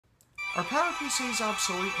Are PowerPCs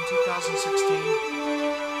obsolete in 2016?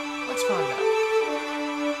 Let's find out.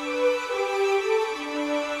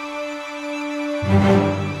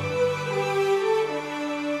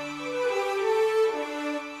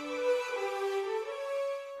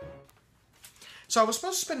 So I was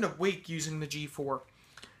supposed to spend a week using the G4,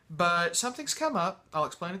 but something's come up. I'll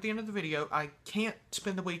explain at the end of the video. I can't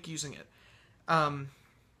spend a week using it. I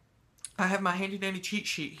have my handy-dandy cheat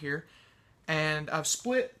sheet here, and I've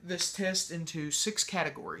split this test into 6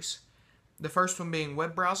 categories. The first one being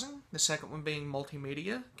web browsing, the second one being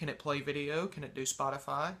multimedia, can it play video, can it do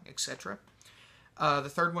Spotify, etc. The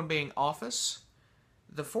third one being Office,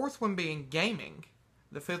 the fourth one being gaming,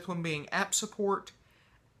 the fifth one being app support,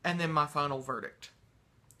 and then my final verdict.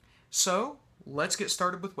 So, let's get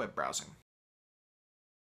started with web browsing.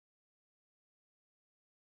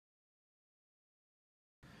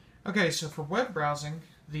 Okay, so for web browsing,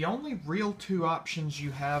 the only real 2 options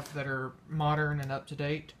you have that are modern and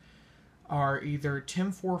up-to-date are either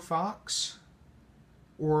Tim4 Fox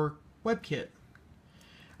or WebKit.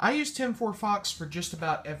 I use Tim4 Fox for just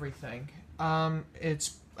about everything.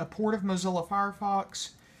 It's a port of Mozilla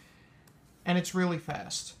Firefox, and it's really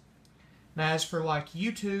fast. Now, as for like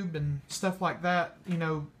YouTube and stuff like that,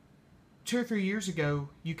 2 or 3 years ago,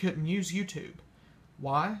 you couldn't use YouTube.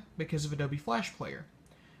 Why? Because of Adobe Flash Player.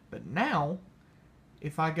 But now,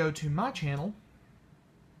 if I go to my channel,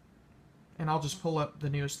 and I'll just pull up the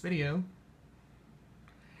newest video,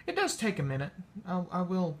 it does take a minute. I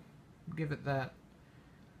will give it that.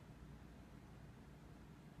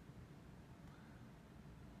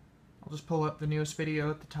 I'll just pull up the newest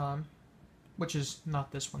video at the time, which is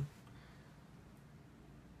not this one.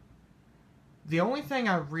 The only thing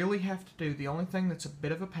I really have to do, the only thing that's a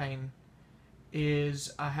bit of a pain,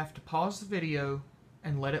 is I have to pause the video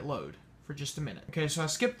and let it load for just a minute. Okay, so I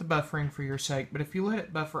skipped the buffering for your sake, but if you let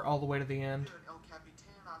it buffer all the way to the end, but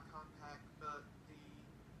the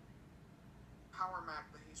Power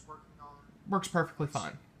Mac that he's working on works perfectly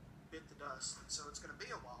fine. Bit the dust, so it's going to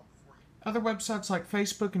be a while before he... Other websites like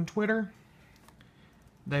Facebook and Twitter,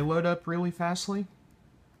 they load up really fastly.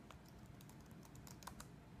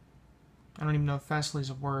 I don't even know if fastly is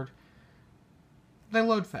a word. They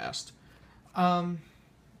load fast. I'm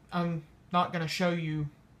not going to show you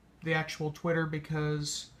the actual Twitter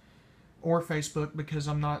or Facebook because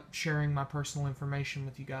I'm not sharing my personal information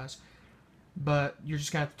with you guys. But you're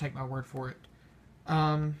just going to have to take my word for it.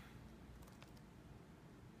 I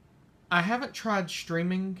haven't tried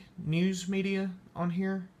streaming news media on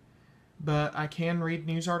here, but I can read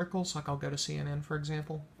news articles, like I'll go to CNN, for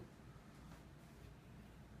example.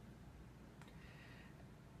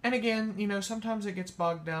 And again, sometimes it gets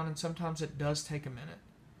bogged down and sometimes it does take a minute.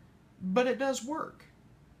 But it does work.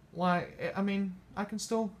 Like, I mean, I can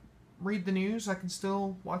still read the news, I can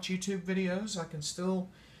still watch YouTube videos, I can still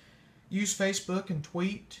use Facebook and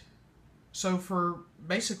tweet. So for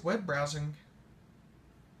basic web browsing,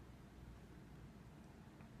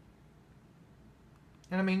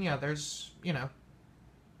 and I mean, yeah, there's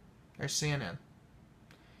CNN.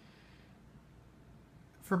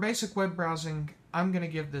 For basic web browsing, I'm going to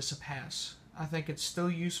give this a pass. I think it's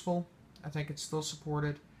still useful, I think it's still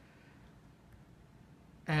supported,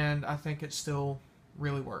 and I think it still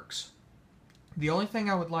really works. The only thing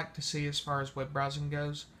I would like to see as far as web browsing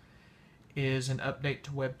goes is an update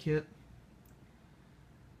to WebKit.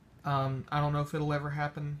 I don't know if it'll ever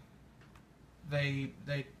happen. They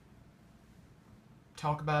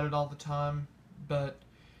talk about it all the time, but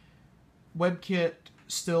WebKit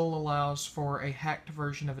still allows for a hacked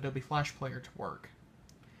version of Adobe Flash Player to work.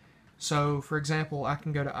 So, for example, I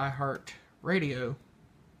can go to iHeartRadio,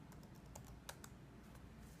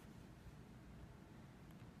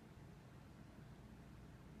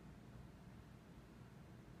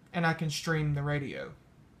 and I can stream the radio.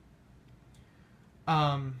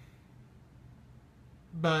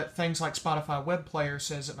 But things like Spotify Web Player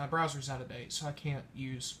says that my browser's out of date, so I can't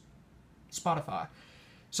use Spotify.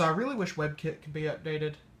 So I really wish WebKit could be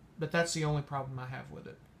updated, but that's the only problem I have with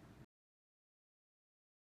it.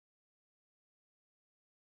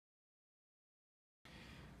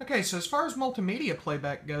 Okay, so as far as multimedia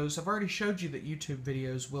playback goes, I've already showed you that YouTube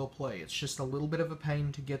videos will play. It's just a little bit of a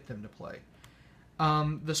pain to get them to play.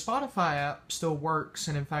 The Spotify app still works,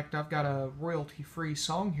 and in fact, I've got a royalty-free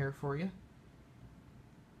song here for you.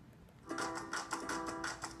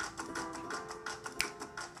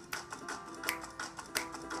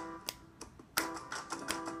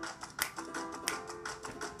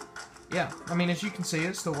 Yeah, I mean, as you can see,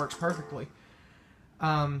 it still works perfectly.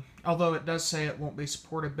 Although it does say it won't be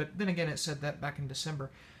supported, but then again, it said that back in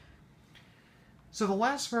December. So the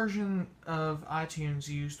last version of iTunes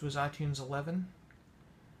used was iTunes 11.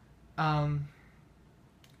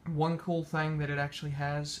 One cool thing that it actually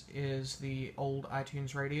has is the old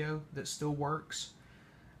iTunes radio that still works.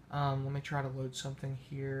 Let me try to load something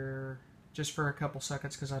here just for a couple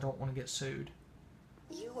seconds because I don't want to get sued.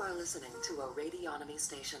 You are listening to a radionomy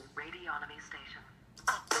station. Radionomy station.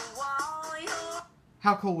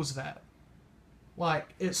 How cool was that? Like,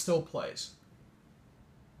 it still plays.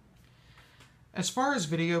 As far as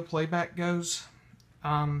video playback goes,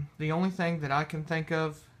 the only thing that I can think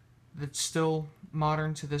of that's still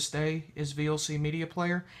modern to this day is VLC Media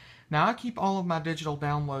Player. Now, I keep all of my digital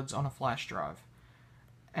downloads on a flash drive,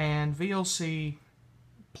 and VLC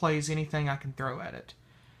plays anything I can throw at it.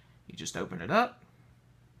 You just open it up,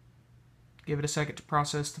 give it a second to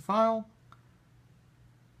process the file,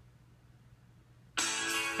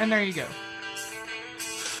 and there you go.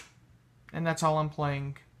 And that's all I'm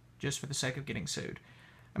playing, just for the sake of getting sued.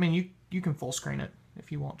 I mean, you can full screen it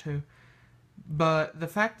if you want to. But the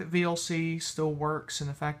fact that VLC still works and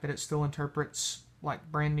the fact that it still interprets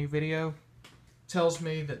like brand new video tells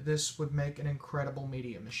me that this would make an incredible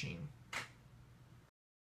media machine.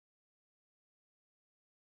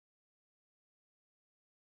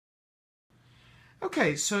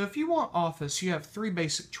 Okay, so if you want Office, you have three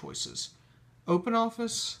basic choices.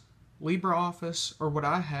 OpenOffice, LibreOffice, or what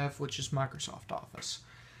I have, which is Microsoft Office.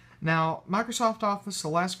 Now, Microsoft Office, the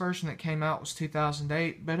last version that came out was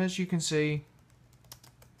 2008, but as you can see,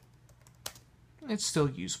 it's still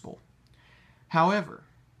usable. However,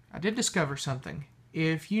 I did discover something.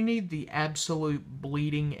 If you need the absolute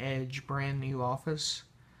bleeding edge brand new Office,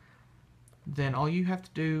 then all you have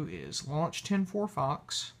to do is launch 10.4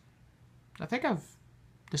 Fox. I think I've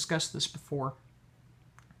discussed this before,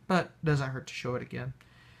 but doesn't hurt to show it again.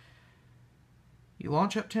 You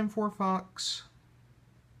launch up 10.4 Fox.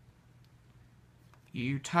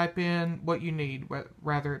 You type in what you need,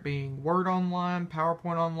 rather it being Word Online,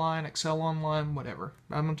 PowerPoint Online, Excel Online, whatever.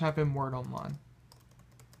 I'm going to type in Word Online.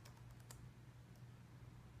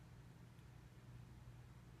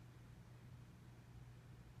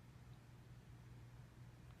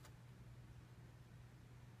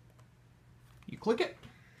 You click it.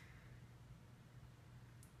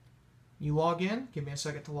 You log in. Give me a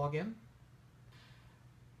second to log in.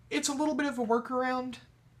 It's a little bit of a workaround,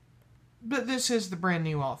 but this is the brand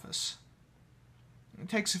new Office. It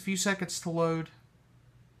takes a few seconds to load,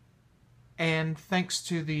 and thanks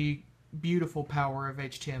to the beautiful power of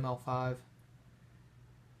HTML5,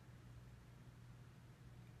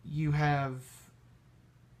 you have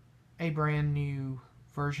a brand new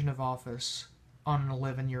version of Office on an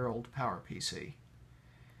 11-year-old PowerPC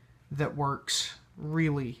that works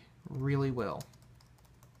really, really well.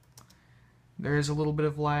 There is a little bit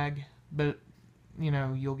of lag, but you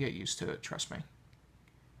know, you'll get used to it, trust me.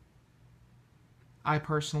 I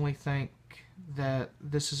personally think that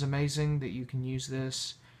this is amazing, that you can use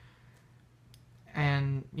this.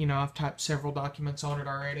 And, you know, I've typed several documents on it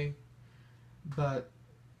already. But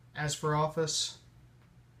as for Office,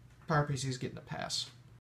 PowerPC is getting a pass.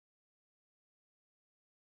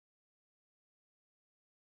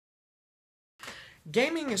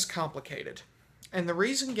 Gaming is complicated. And the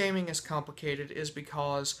reason gaming is complicated is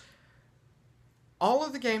because all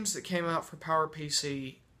of the games that came out for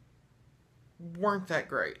PowerPC weren't that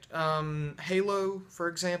great. Halo, for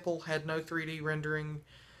example, had no 3D rendering.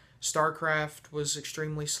 StarCraft was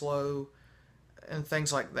extremely slow, and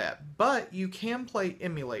things like that. But you can play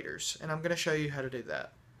emulators, and I'm going to show you how to do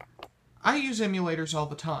that. I use emulators all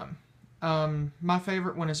the time. My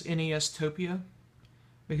favorite one is NES-topia,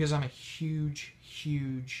 because I'm a huge,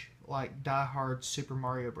 like, die-hard Super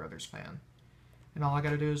Mario Brothers fan. And all I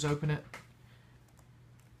gotta do is open it,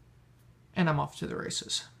 and I'm off to the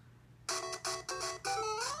races.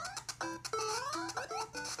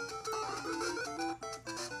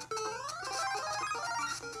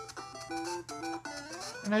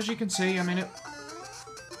 And as you can see, I mean,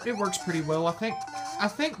 it works pretty well. I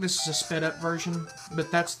think this is a sped up version, but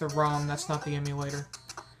that's the ROM, that's not the emulator.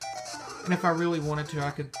 And if I really wanted to,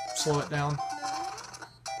 I could slow it down.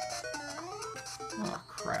 Oh,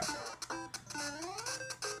 crap.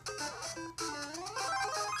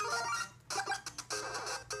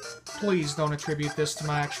 Please don't attribute this to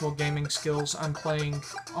my actual gaming skills. I'm playing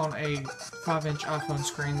on a 5-inch iPhone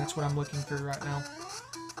screen. That's what I'm looking through right now.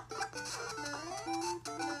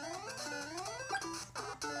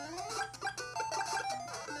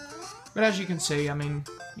 But as you can see, I mean,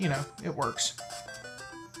 you know, it works.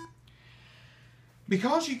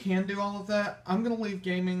 Because you can do all of that, I'm going to leave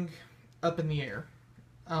gaming up in the air.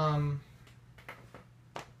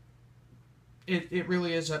 it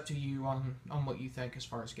really is up to you on what you think as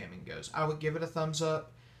far as gaming goes. I would give it a thumbs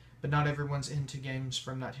up, but not everyone's into games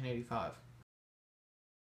from 1985.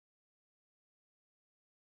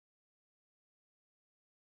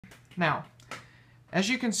 Now, as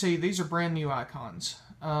you can see, these are brand new icons.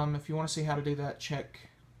 If you want to see how to do that, check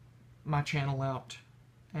my channel out,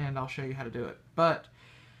 and I'll show you how to do it. But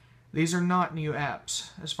these are not new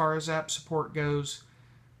apps. As far as app support goes,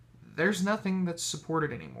 there's nothing that's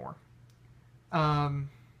supported anymore. That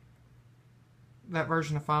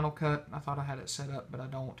version of Final Cut, I thought I had it set up, but I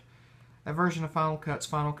don't. That version of Final Cut's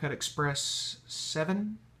Final Cut Express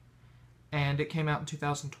 7, and it came out in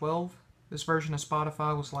 2012. This version of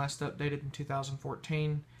Spotify was last updated in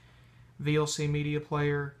 2014. VLC Media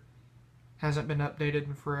Player hasn't been updated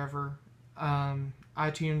in forever.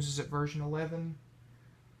 iTunes is at version 11.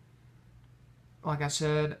 Like I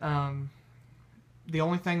said, the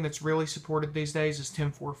only thing that's really supported these days is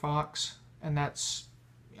Tim4 Fox, and that's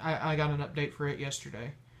I got an update for it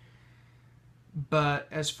yesterday. But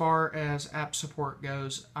as far as app support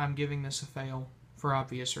goes, I'm giving this a fail for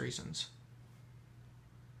obvious reasons.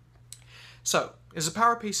 So, is a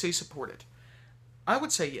PowerPC supported? I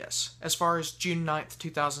would say yes, as far as June 9th,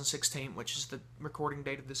 2016, which is the recording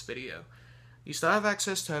date of this video. You still have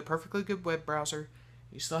access to a perfectly good web browser.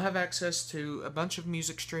 You still have access to a bunch of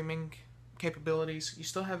music streaming capabilities. You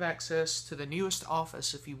still have access to the newest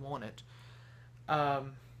Office if you want it.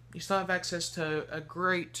 You still have access to a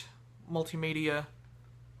great multimedia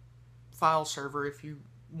file server if you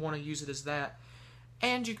want to use it as that.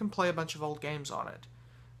 And you can play a bunch of old games on it.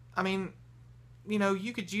 I mean, you know,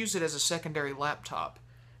 you could use it as a secondary laptop.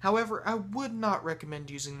 However, I would not recommend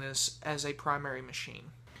using this as a primary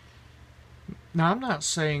machine. Now, I'm not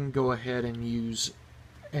saying go ahead and use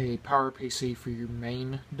a PowerPC for your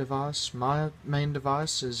main device. My main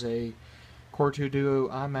device is a Core 2 Duo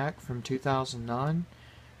iMac from 2009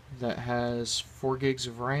 that has 4 gigs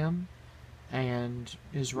of RAM and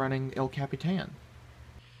is running El Capitan.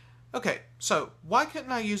 Okay, so why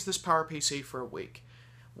couldn't I use this PowerPC for a week?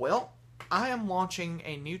 Well, I am launching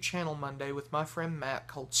a new channel Monday with my friend Matt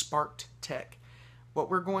called Sparked Tech. What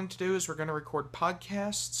we're going to do is we're going to record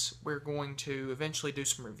podcasts. We're going to eventually do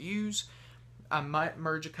some reviews. I might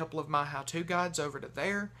merge a couple of my how-to guides over to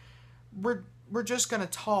there. We're just going to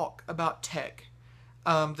talk about tech.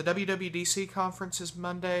 The WWDC conference is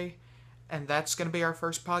Monday, and that's going to be our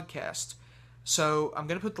first podcast. So I'm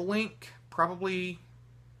going to put the link probably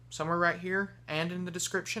somewhere right here and in the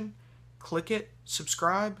description. Click it,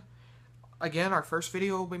 subscribe. Again, our first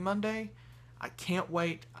video will be Monday. I can't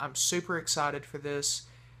wait. I'm super excited for this.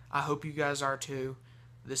 I hope you guys are too.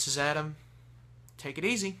 This is Adam. Take it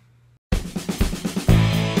easy.